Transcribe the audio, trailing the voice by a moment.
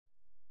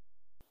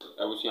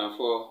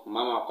abusuafo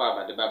mama kwa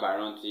abadeba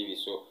Baron TV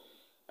so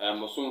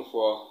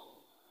mosomfo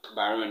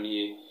Baron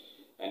ni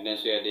ene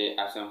so ye de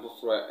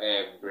asemfoforo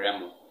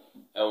bremo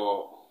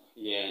ewo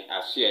ye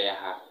aso ya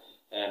ha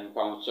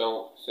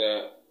mpamcho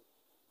se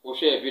wo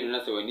hwe video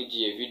na se wani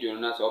gi video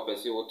na se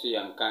opese wo te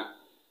yanka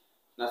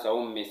na se wo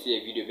mmesi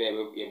video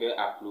be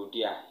upload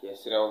ya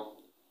yesrew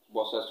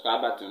bo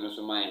subscribe button no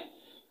so man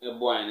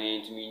ebo an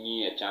ntimi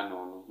nyi e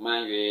channel no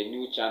man ye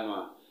new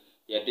channel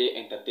ye de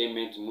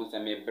entertainment mu se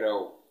me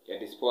brew ye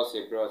de sports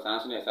e brew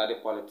sanso na sa de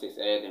politics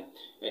dem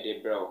ye de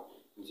brew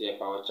nti e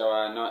pa wo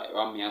chawa na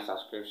wa me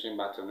subscription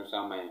button no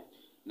so man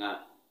na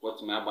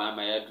what me aba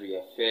ma ya do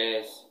ye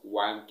first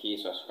 1k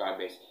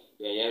subscribers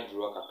ye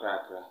draw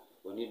kakra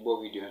oni bo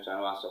video no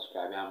channel wa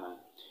subscribe am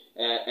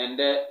and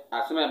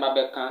asema ba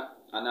beka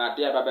ana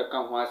ade ba beka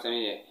ho asem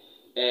ye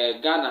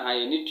Ghana ha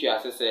ye ni tu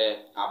asese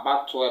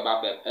abato e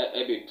ba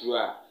be duru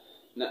a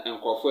na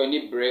enkofo ani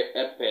bre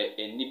epe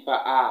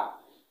enipa a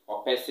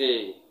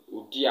opese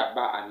odi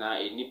aba ana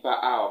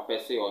enipa a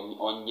opese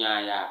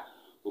onya ya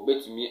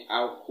obetimi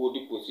a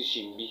hold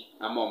position bi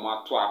ama o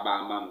mato aba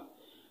ama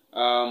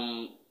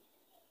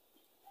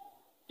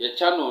ye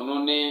channel no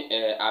ne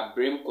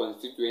Abrem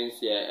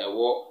constituency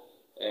ewo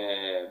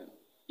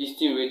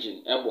Eastern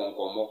Region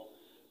ebonkomo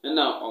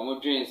na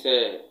omodwen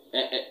se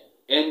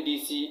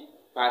NDC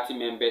party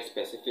members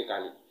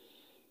specifically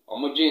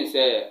omodwen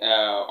se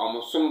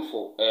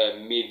omosomfo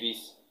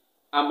Mavis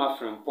Ama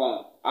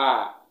Frimpong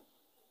a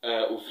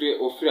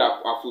ofri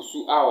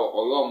afosu a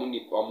oyo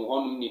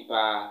omuhonum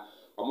nipa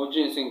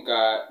omodwen se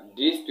nka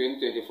this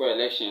 2024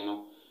 election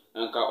no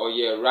nka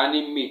oye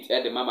running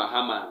mate de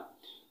Mahama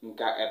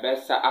nka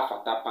ebesa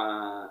afata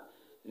pa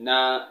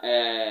na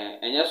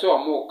enye so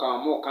omo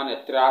ka na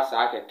tra sa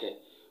akeke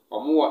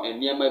omo wo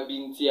eniema bi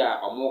nti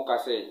a omo ka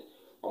se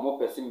omo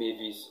pese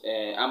Mavis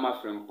Ama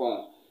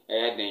Frimpong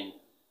den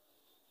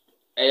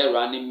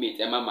running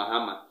mate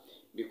Mahama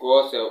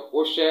because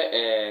wo hwe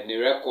the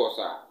records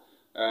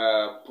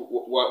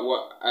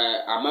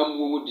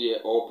amamu de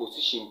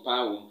opposition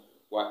pan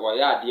wo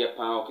ya ade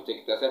pan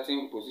okitekita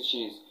certain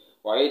positions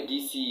wo ya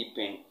DC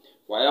pen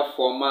wo ya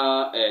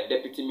former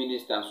deputy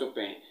minister so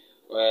pen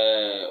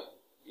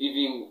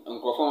even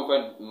nkrofo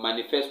for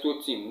manifesto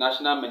team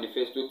national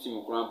manifesto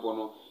team krampo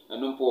no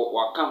enumpo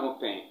waka ho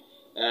pen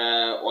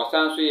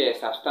wasanso ye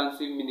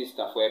substantive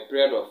minister for a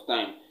period of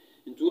time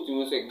nti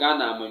utimo se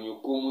Ghana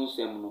amanyukum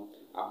nsem no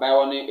abai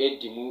won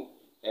edimu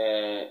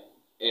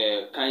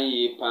kan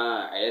yi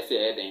pa ayese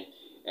eden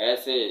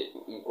ayese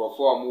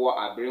nkrofo omo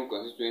Abrem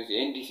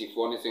constituency NDC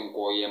for ne se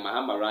nko ye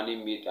Mahama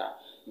running meter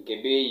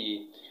nkebe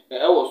yi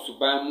ewo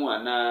suban mu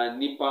ana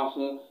nipa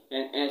ho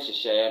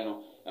enhyehyeye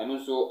no enu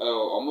so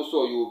omo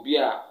so ye obi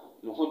a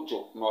no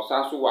hojo na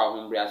osanso wa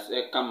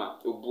ahombriase kama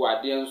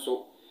obuade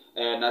nso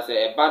na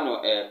se eba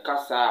no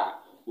kasa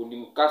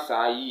onim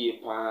kasa yiye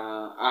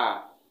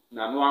pa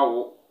na no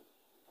awo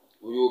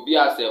obi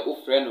a se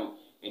ofre no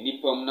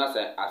enipam na se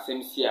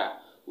asem si a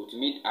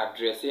otumi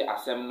address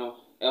asem no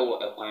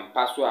ewo ekwan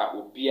paso a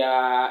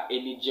obia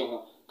enije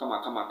ho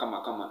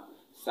kama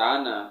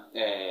sana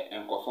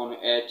enkofo no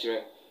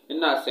kire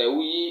na se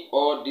wuyi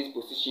all these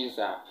positions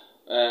a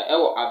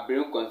ewo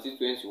Abrem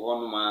constituency ho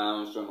no ma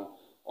nso no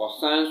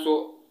osan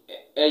so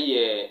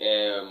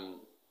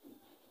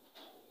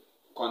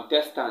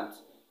contestant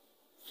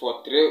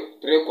for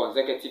three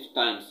consecutive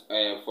times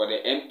for the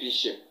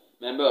MPship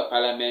member of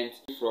parliament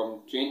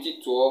from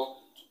 2012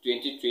 to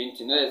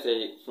 2020. Now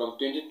say from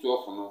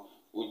 2012 no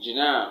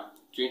ujina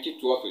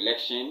 2012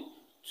 election,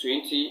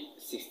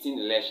 2016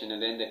 election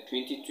and then the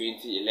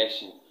 2020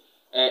 election.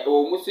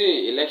 Almost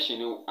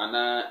election and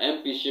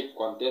MPship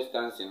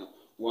contestancy no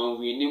one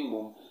winning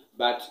mum,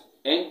 but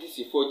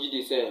NDC for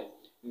GD say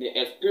the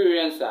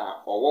experience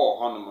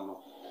or honor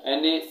no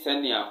any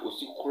senior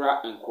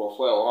osikura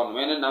nkrofo e ho no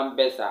ene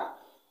numbers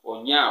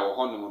onya wo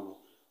ho no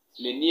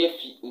le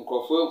niefi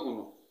nkrofo ehu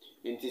no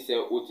nti se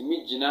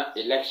otimi gina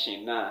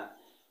election na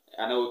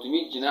ana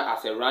otimi gina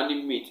as a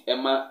running mate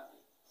ema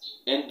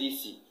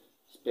NDC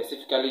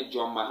specifically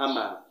John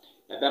Mahama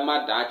ebema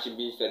daachi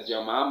bi se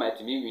John Mahama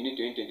etimi win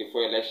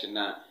 2024 election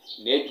na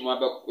eduma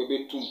be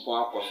tumpo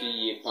akoso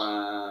yie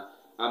pa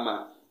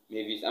ama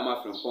Mavis Ama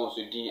Frimpong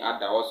so din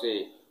ada wo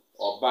se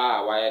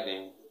oba wire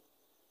den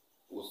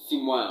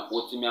Osimwa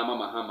Otimi Ama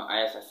Mahama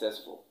are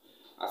successful.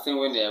 I think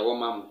when a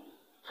woman,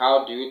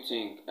 how do you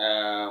think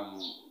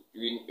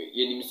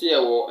you say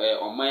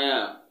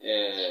Omaya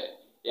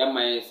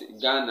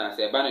Ghana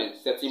say ban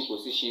certain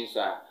positions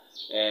are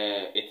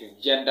it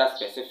is gender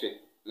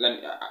specific.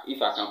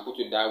 If I can put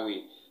it that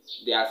way,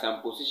 there are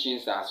some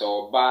positions as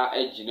Oba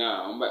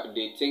Ejina,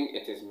 they think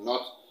it is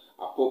not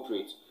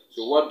appropriate.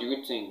 So what do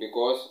you think?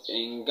 Because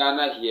in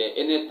Ghana here,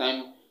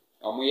 anytime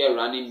Omoya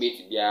running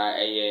mate be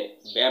a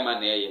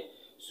bearman.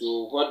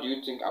 So what do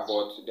you think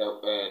about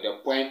the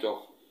point of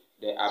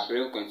the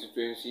Abrem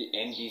constituency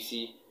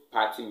NDC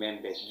party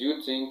members? Do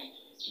you think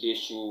they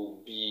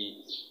should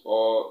be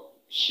or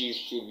she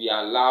should be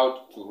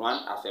allowed to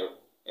run as a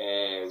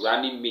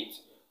running mate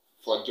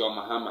for John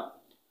Mahama?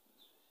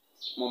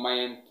 moma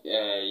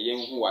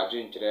yenhu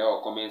wadwenkyerɛ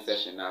or comment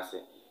section ase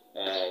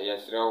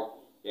yɛsrɛ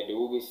yɛde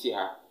wo bɛsi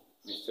ha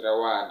mesrɛ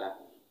wo ada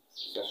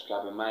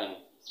subscribe ma yɛn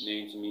na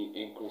yɛntumi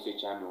increase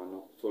channel no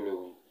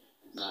following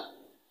na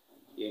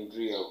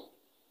yɛnduru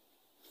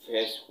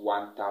first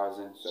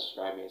 1000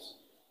 subscribers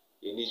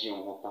yɛni gye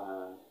ho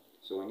paa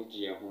so wɔni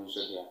gye ho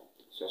nso dia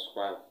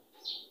subscribe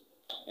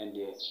and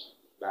the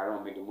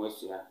baron me de mo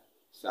si ha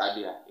saa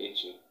dia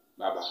echi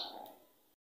bye bye.